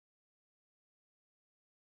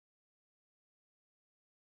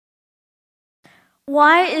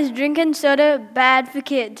Why is drinking soda bad for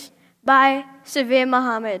kids? By Savir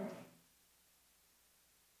Mohammed.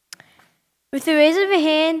 With a raise of a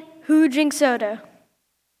hand, who drinks soda?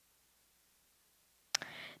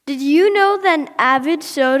 Did you know that an average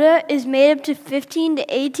soda is made up to 15 to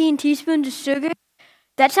 18 teaspoons of sugar?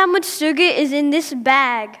 That's how much sugar is in this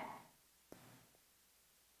bag.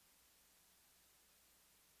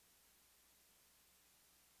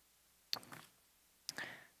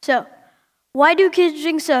 So, why do kids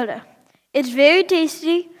drink soda? It's very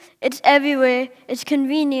tasty, it's everywhere, it's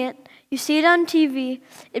convenient, you see it on TV,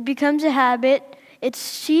 it becomes a habit,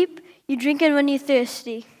 it's cheap, you drink it when you're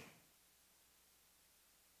thirsty.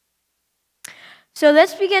 So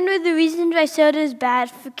let's begin with the reasons why soda is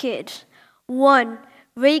bad for kids. 1.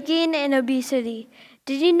 Weight gain and obesity.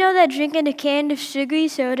 Did you know that drinking a can of sugary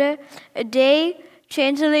soda a day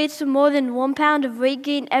translates to more than 1 pound of weight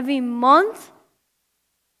gain every month?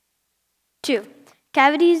 2.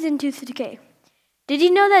 Cavities and tooth decay. Did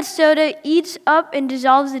you know that soda eats up and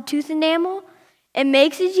dissolves the tooth enamel? It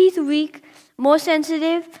makes the teeth weak, more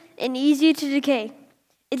sensitive, and easier to decay.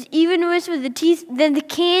 It's even worse for the teeth than the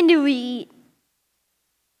candy we eat.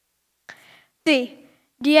 3.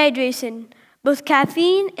 Dehydration. Both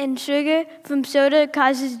caffeine and sugar from soda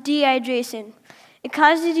causes dehydration. It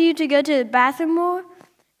causes you to go to the bathroom more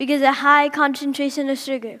because of a high concentration of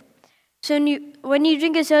sugar. So when you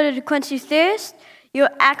drink a soda to quench your thirst, you'll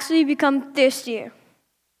actually become thirstier.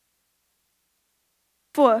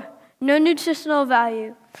 4. No nutritional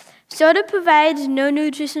value. Soda provides no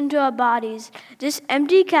nutrition to our bodies, just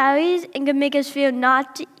empty calories, and can make us feel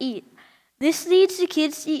not to eat. This leads the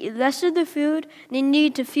kids to eat less of the food they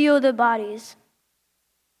need to fuel their bodies.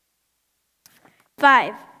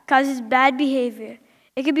 5. Causes bad behavior.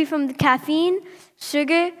 It could be from the caffeine,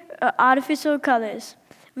 sugar, or artificial colors.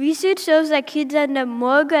 Research shows that kids end up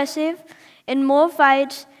more aggressive, in more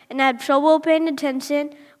fights, and have trouble paying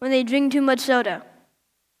attention when they drink too much soda.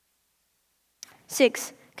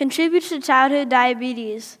 6. Contributes to childhood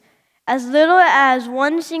diabetes. As little as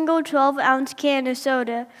one single 12-ounce can of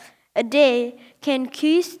soda a day can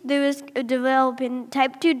increase the risk of developing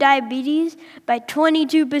type 2 diabetes by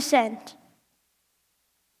 22%.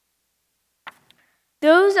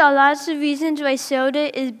 Those are lots of reasons why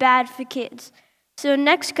soda is bad for kids. So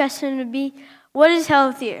next question would be, what is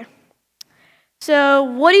healthier? So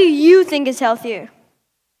what do you think is healthier?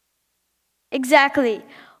 Exactly.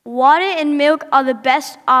 Water and milk are the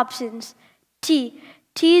best options. Tea.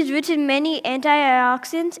 Tea is rich in many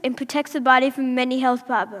antioxidants and protects the body from many health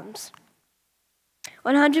problems.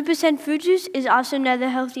 100% fruit juice is also another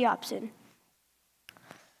healthy option.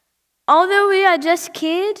 Although we are just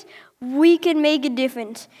kids, we can make a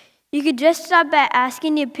difference. You could just start by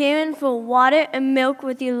asking your parent for water and milk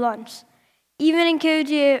with your lunch. Even encourage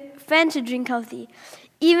your friends to drink healthy.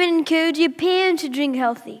 Even encourage your parents to drink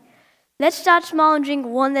healthy. Let's start small and drink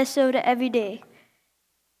one less soda every day.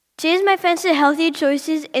 Cheers, my friends, to healthier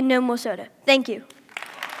choices and no more soda. Thank you.